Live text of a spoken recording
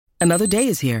Another day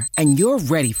is here, and you're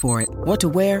ready for it. What to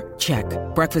wear? Check.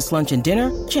 Breakfast, lunch, and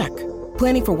dinner? Check.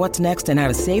 Planning for what's next and how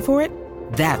to save for it?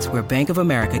 That's where Bank of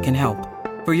America can help.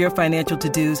 For your financial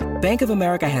to-dos, Bank of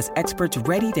America has experts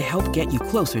ready to help get you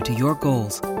closer to your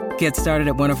goals. Get started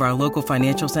at one of our local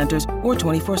financial centers or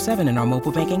 24/7 in our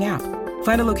mobile banking app.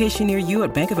 Find a location near you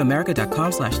at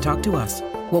bankofamerica.com/talktous.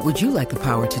 What would you like the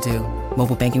power to do?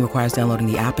 Mobile banking requires downloading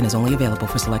the app and is only available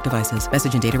for select devices.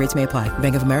 Message and data rates may apply.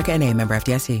 Bank of America N.A., member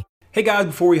FDIC. Hey guys,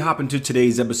 before we hop into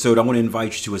today's episode, I want to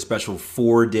invite you to a special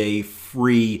 4-day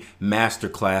free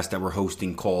masterclass that we're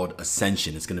hosting called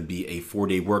Ascension. It's going to be a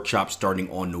 4-day workshop starting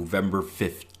on November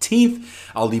 15th.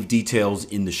 I'll leave details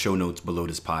in the show notes below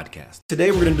this podcast.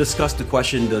 Today, we're going to discuss the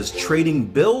question, does trading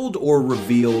build or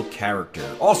reveal character?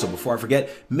 Also, before I forget,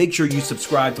 make sure you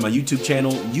subscribe to my YouTube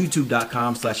channel,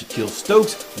 youtube.com/Akil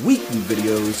Stokes. Weekly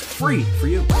videos free for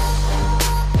you.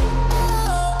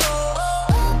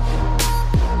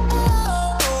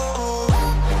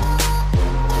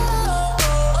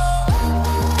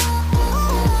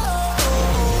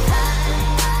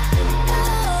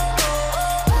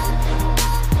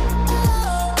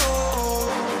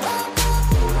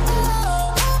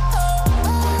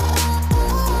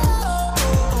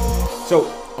 So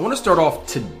I want to start off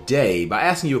today by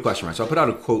asking you a question, right? So I put out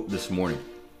a quote this morning,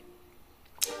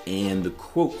 and the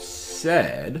quote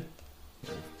said,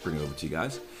 I'll bring it over to you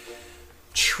guys,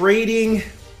 trading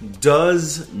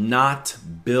does not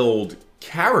build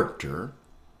character,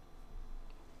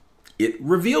 it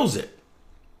reveals it.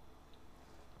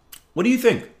 What do you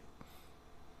think?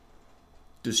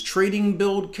 Does trading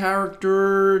build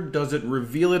character? Does it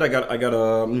reveal it? I got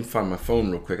let me find my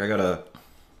phone real quick. I got a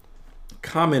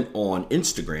comment on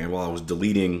Instagram while I was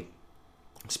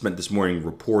spent this morning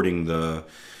reporting the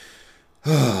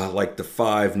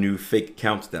 5 new fake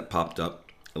accounts that popped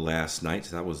up last night.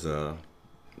 So that was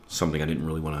something I didn't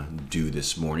really want to do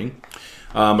this morning.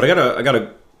 But I got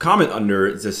a comment under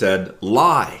it that said,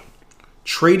 lie.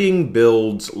 Trading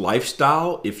builds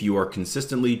lifestyle if you are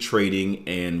consistently trading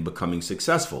and becoming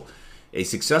successful. A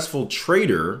successful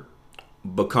trader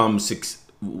becomes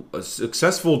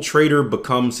successful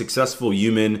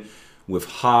human with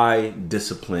high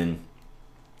discipline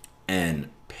and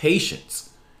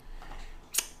patience.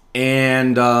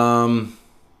 And I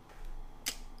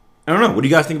don't know. What do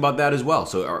you guys think about that as well?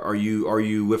 So are you on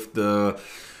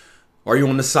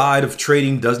the side of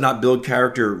trading does not build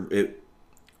character, it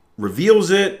reveals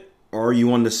it? Or are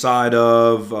you on the side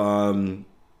of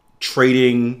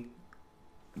trading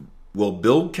will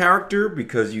build character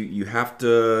because you have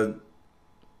to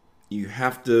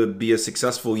be a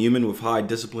successful human with high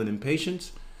discipline and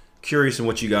patience? Curious in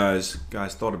what you guys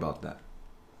thought about that.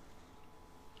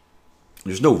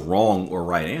 There's no wrong or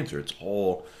right answer. It's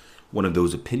all one of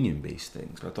those opinion-based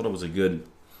things. But I thought it was a good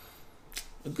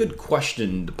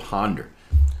question to ponder.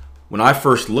 When I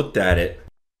first looked at it,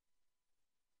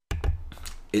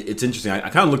 it's interesting. I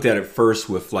kind of looked at it first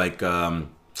with thinking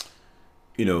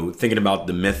about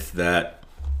the myth that,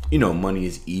 money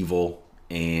is evil.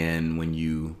 And when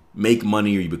you make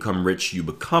money or you become rich, you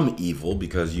become evil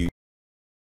because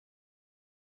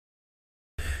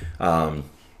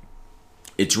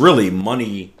it's really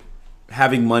money,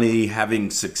 having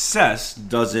success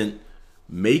doesn't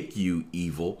make you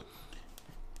evil.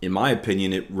 In my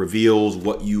opinion, it reveals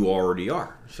what you already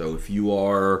are. So if you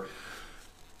are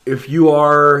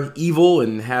evil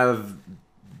and have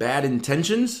bad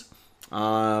intentions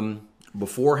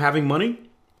before having money,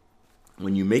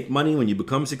 when you make money, when you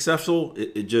become successful,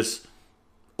 it just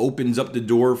opens up the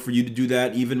door for you to do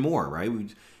that even more, right?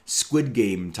 Squid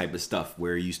Game type of stuff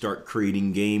where you start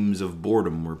creating games of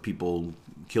boredom where people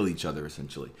kill each other,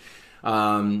 essentially.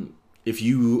 If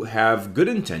you have good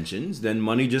intentions, then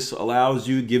money just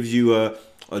gives you a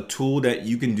tool that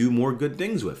you can do more good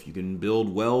things with. You can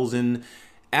build wells in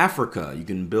Africa. You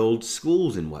can build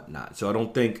schools and whatnot. So I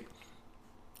don't think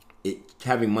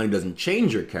having money doesn't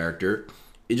change your character.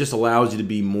 It just allows you to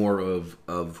be more of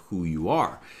who you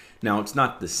are. Now, it's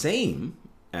not the same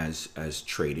as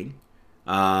trading.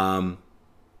 But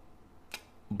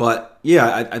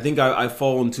yeah, I think I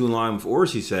fall into line with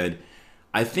Orsi said.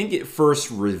 I think it first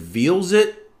reveals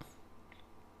it,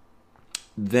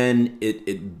 then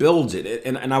it builds it.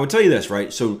 And I would tell you this,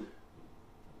 right? So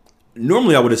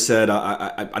normally I would have said,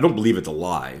 I don't believe it's a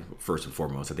lie, first and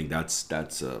foremost. I think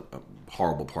that's a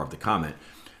horrible part of the comment.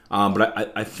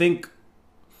 But I think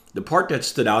the part that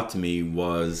stood out to me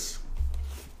was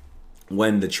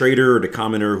when the trader or the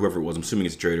commenter, whoever it was, I'm assuming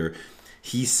it's a trader,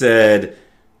 he said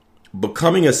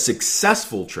becoming a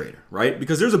successful trader, right?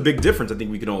 Because there's a big difference, I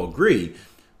think we can all agree,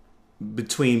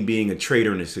 between being a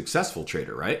trader and a successful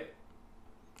trader, right?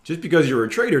 Just because you're a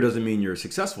trader doesn't mean you're a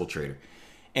successful trader.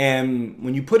 And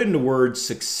when you put in the word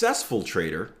successful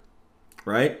trader,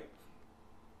 right,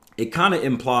 it kind of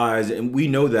implies, and we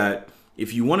know that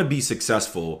if you want to be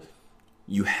successful,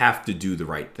 you have to do the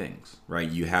right things, right?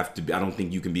 You have to, I don't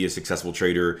think you can be a successful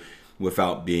trader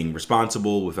without being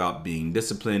responsible, without being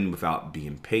disciplined, without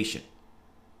being patient.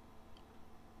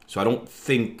 So I don't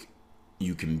think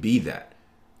you can be that.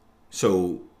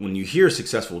 So when you hear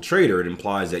successful trader, it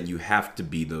implies that you have to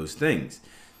be those things.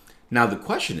 Now the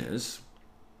question is,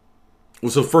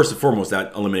 well, so first and foremost,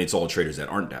 that eliminates all traders that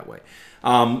aren't that way.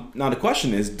 Now the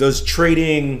question is, does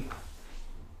trading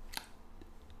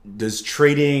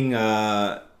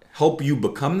help you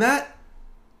become that?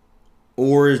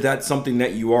 Or is that something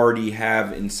that you already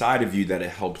have inside of you that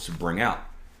it helps to bring out?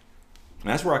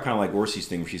 And that's where I kind of like Orsi's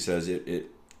thing where she says it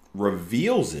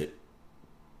reveals it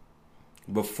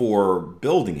before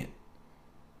building it.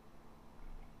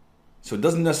 So it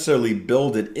doesn't necessarily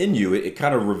build it in you. It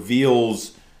kind of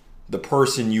reveals the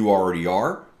person you already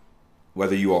are,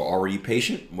 whether you are already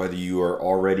patient, whether you are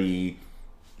already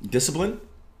disciplined,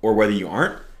 or whether you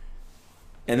aren't.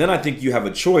 And then I think you have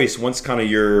a choice once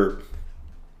your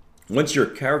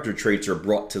character traits are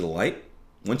brought to the light,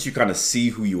 once you kind of see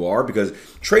who you are, because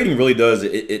trading really does,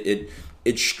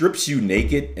 it strips you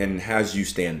naked and has you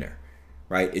stand there,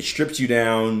 right? It strips you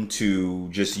down to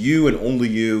just you and only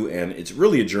you, and it's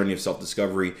really a journey of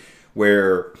self-discovery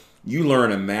where you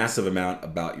learn a massive amount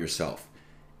about yourself.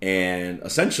 And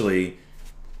essentially,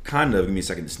 give me a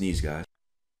second to sneeze, guys.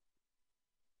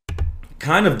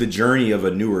 Kind of the journey of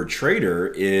a newer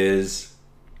trader is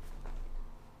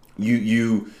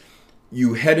you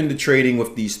head into trading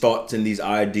with these thoughts and these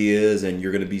ideas, and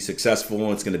you're going to be successful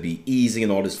and it's going to be easy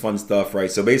and all this fun stuff, right?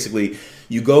 So basically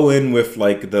you go in with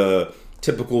like the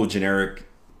typical generic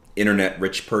internet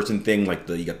rich person thing, like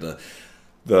you got the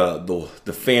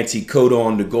fancy coat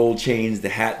on, the gold chains, the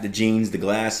hat, the jeans, the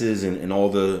glasses, and all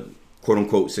the quote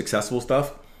unquote successful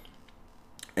stuff.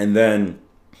 And then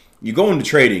you go into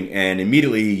trading and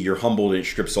immediately you're humbled and it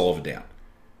strips all of it down.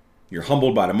 You're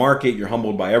humbled by the market, you're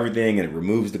humbled by everything, and it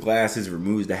removes the glasses, it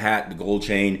removes the hat, the gold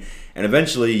chain, and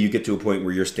eventually you get to a point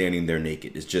where you're standing there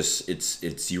naked.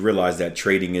 It's you realize that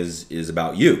trading is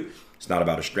about you. It's not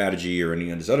about a strategy or any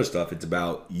of this other stuff. It's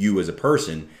about you as a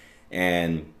person.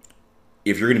 And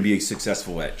if you're going to be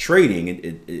successful at trading,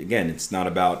 again, it's not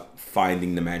about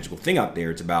finding the magical thing out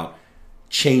there. It's about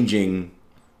changing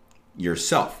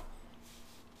yourself.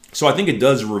 So I think it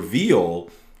does reveal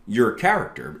your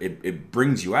character. It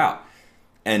brings you out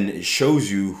and it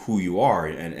shows you who you are.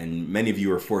 And many of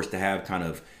you are forced to have kind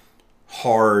of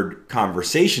hard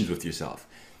conversations with yourself.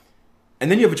 And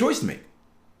then you have a choice to make.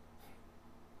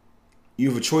 You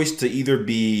have a choice to either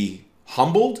be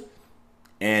humbled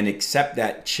and accept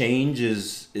that change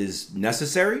is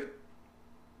necessary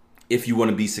if you want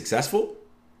to be successful.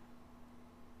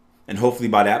 And hopefully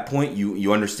by that point,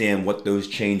 you understand what those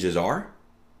changes are.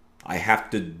 I have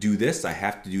to do this, I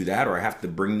have to do that, or I have to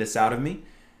bring this out of me.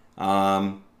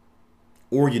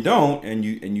 Or you don't, and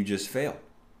you just fail.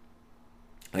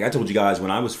 Like I told you guys,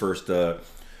 when I was first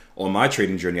on my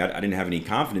trading journey, I didn't have any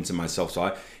confidence in myself. So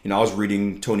I was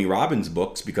reading Tony Robbins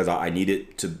books because I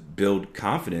needed to build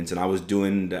confidence. And I was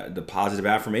doing the positive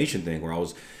affirmation thing where I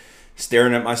was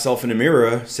staring at myself in the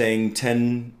mirror saying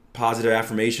 10 positive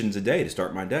affirmations a day to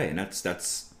start my day. And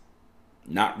that's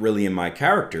not really in my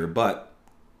character, but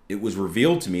it was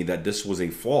revealed to me that this was a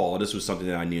flaw. This was something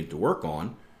that I needed to work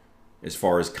on as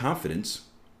far as confidence.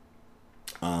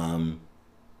 And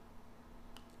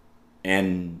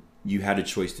you had a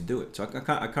choice to do it. So I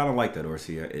kind of like that,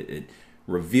 Orsi. It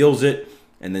reveals it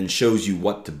and then shows you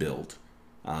what to build.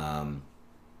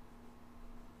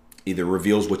 Either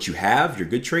reveals what you have, your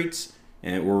good traits,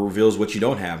 or reveals what you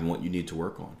don't have and what you need to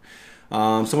work on.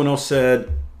 Someone else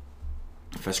said,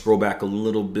 if I scroll back a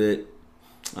little bit,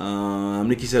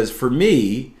 Nikki says, for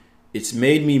me, it's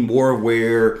made me more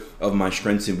aware of my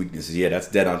strengths and weaknesses. Yeah, that's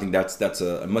dead. I think that's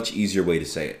a much easier way to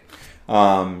say it.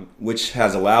 Which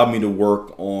has allowed me to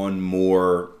work on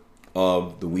more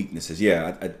of the weaknesses.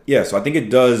 Yeah. So I think it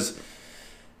does.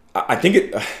 I think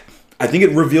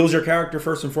it reveals your character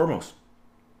first and foremost.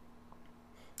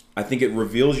 I think it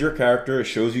reveals your character. It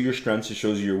shows you your strengths. It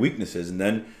shows you your weaknesses, and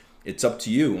then it's up to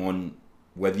you on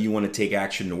whether you want to take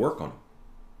action to work on them.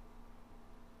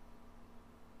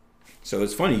 So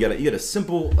it's funny. You got a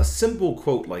simple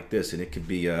quote like this, and it could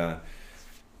be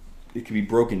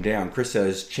broken down. Chris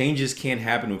says, changes can't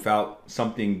happen without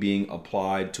something being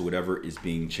applied to whatever is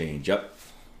being changed.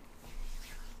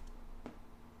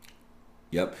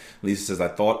 Yep. Lisa says, I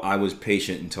thought I was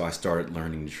patient until I started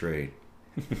learning to trade.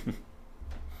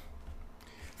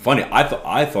 funny.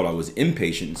 I thought I was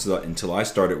impatient until I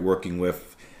started working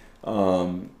with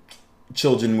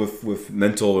children with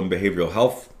mental and behavioral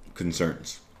health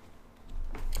concerns.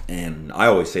 And I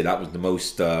always say that was the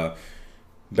most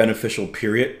beneficial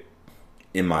period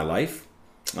in my life.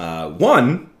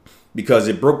 One, because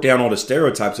it broke down all the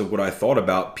stereotypes of what I thought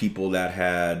about people that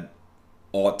had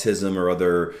autism or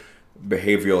other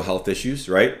behavioral health issues,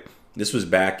 right? This was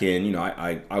back in,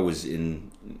 I was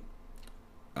in,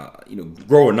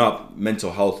 growing up,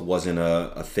 mental health wasn't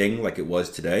a thing like it was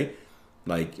today.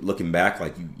 Like, looking back,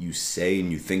 like, you say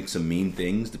and you think some mean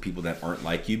things to people that aren't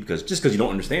like you because you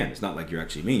don't understand. It's not like you're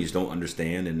actually mean. You just don't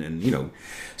understand. And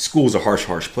school's a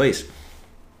harsh place.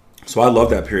 So I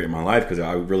love that period in my life because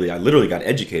I literally got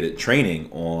educated,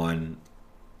 training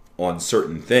on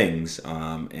certain things,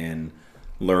 and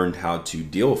learned how to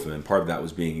deal with them. And part of that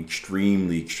was being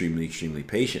extremely, extremely, extremely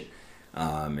patient.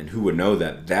 And who would know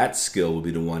that skill would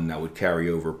be the one that would carry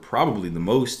over probably the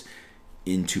most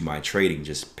into my trading,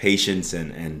 just patience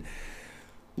and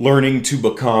learning to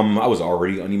become, I was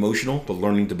already unemotional, but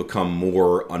learning to become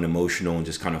more unemotional and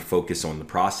just kind of focus on the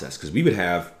process. Because we would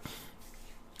have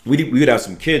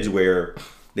some kids where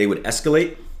they would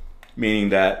escalate, meaning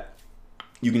that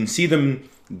you can see them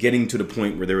getting to the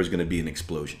point where there was going to be an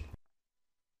explosion.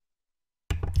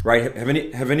 Right? Have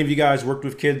any of you guys worked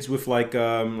with kids with like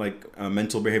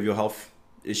mental behavioral health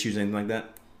issues, anything like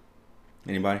that?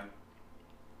 Anybody?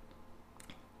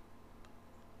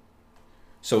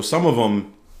 So some of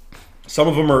them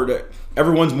are,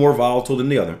 everyone's more volatile than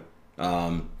the other.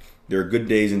 There are good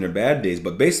days and there are bad days,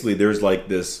 but basically there's like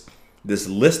this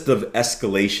list of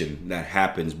escalation that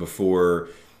happens before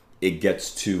it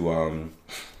gets to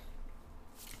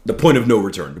the point of no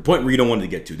return, the point where you don't want it to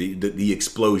get to, the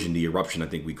explosion, the eruption, I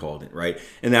think we called it, right?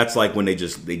 And that's like when they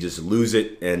just lose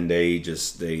it and it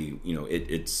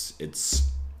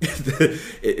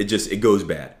goes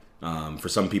bad. For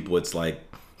some people, it's like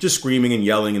just screaming and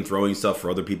yelling and throwing stuff. For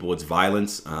other people, it's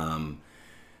violence.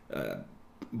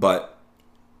 But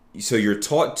so you're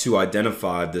taught to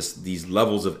identify these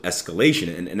levels of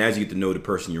escalation, and as you get to know the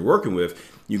person you're working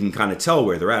with, you can kind of tell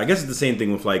where they're at. I guess it's the same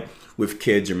thing with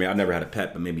kids, or I've never had a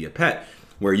pet, but maybe a pet,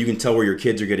 where you can tell where your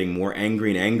kids are getting more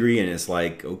angry, and it's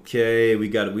like, okay,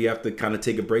 we have to kind of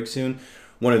take a break soon.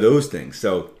 One of those things.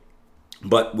 So,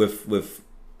 but with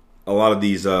a lot of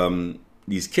these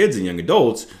kids and young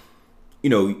adults,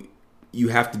 you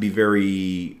have to be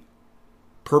very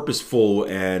purposeful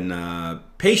and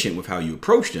patient with how you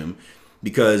approach them,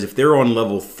 because if they're on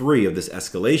level 3 of this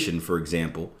escalation, for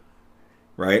example,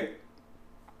 right,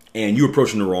 and you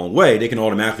approach them the wrong way, they can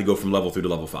automatically go from level 3 to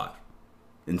level 5.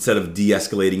 Instead of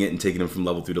de-escalating it and taking them from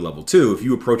level 3 to level 2, if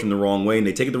you approach them the wrong way and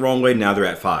they take it the wrong way, now they're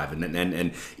at 5,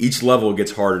 and each level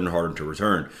gets harder and harder to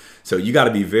return. So you got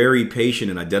to be very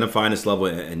patient in identifying this level,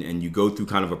 and you go through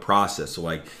kind of a process. So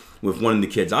like with one of the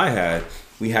kids I had,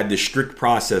 we had this strict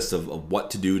process of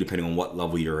what to do depending on what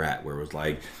level you're at, where it was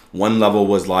like, one level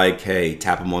was like, hey,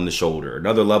 tap him on the shoulder.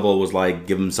 Another level was like,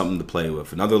 give him something to play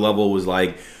with. Another level was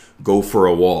like, go for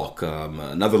a walk.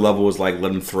 Another level was like,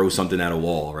 let him throw something at a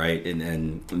wall, right?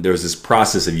 And there's this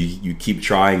process of you keep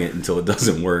trying it until it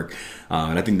doesn't work.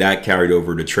 And I think that carried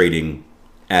over to trading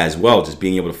as well, just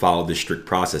being able to follow this strict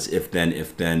process, if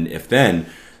then,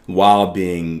 while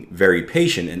being very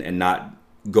patient and not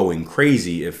going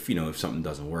crazy if something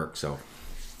doesn't work. So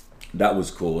that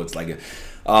was cool. It's like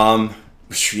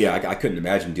I couldn't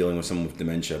imagine dealing with someone with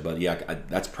dementia, but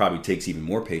that's probably takes even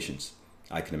more patience,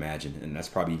 I can imagine, and that's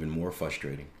probably even more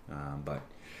frustrating. But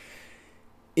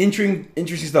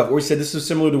interesting stuff. Or said this is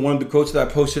similar to one of the quotes that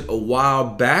I posted a while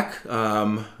back,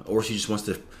 or she just wants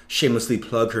to shamelessly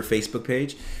plug her Facebook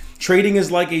page. Trading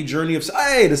is like a journey of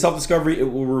the self-discovery.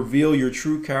 It will reveal your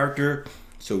true character,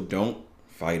 so don't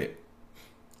fight it.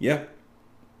 Yeah.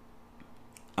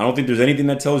 I don't think there's anything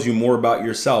that tells you more about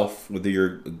yourself, whether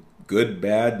you're good,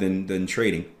 bad, than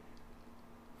trading.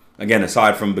 Again,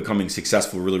 aside from becoming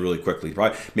successful really, really quickly.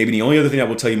 Right? Maybe the only other thing that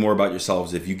will tell you more about yourself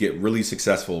is if you get really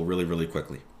successful really, really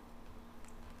quickly.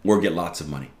 Or get lots of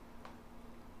money.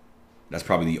 That's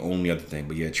probably the only other thing.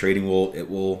 But yeah, trading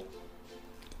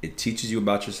it teaches you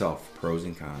about yourself, pros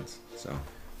and cons. So,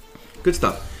 good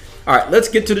stuff. All right, let's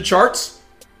get to the charts.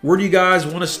 Where do you guys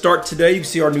want to start today? You can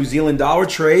see our New Zealand dollar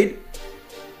trade.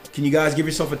 Can you guys give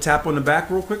yourself a tap on the back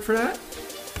real quick for that?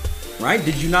 Right?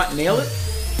 Did you not nail it?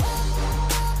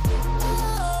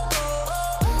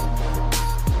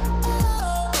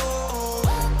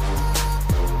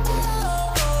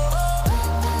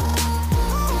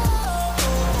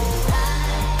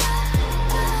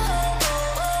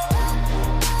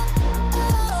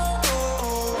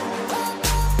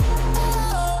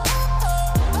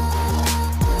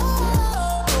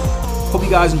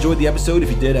 guys enjoyed the episode. If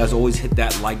you did, as always, hit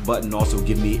that like button. Also,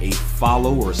 give me a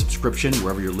follow or a subscription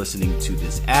wherever you're listening to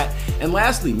this at. And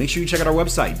lastly, make sure you check out our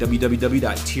website,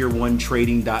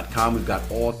 www.tier1trading.com. We've got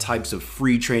all types of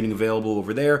free training available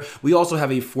over there. We also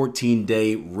have a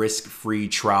 14-day risk-free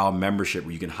trial membership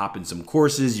where you can hop in some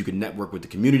courses, you can network with the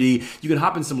community, you can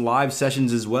hop in some live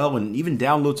sessions as well, and even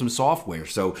download some software.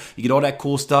 So you get all that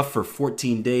cool stuff for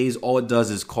 14 days. All it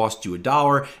does is cost you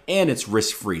 $1, and it's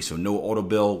risk-free. So no auto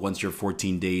bill once your 14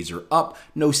 days are up,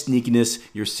 no sneakiness.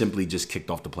 You're simply just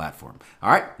kicked off the platform.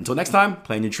 All right, until next time,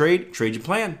 plan your trade, trade your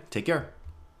plan. Take care.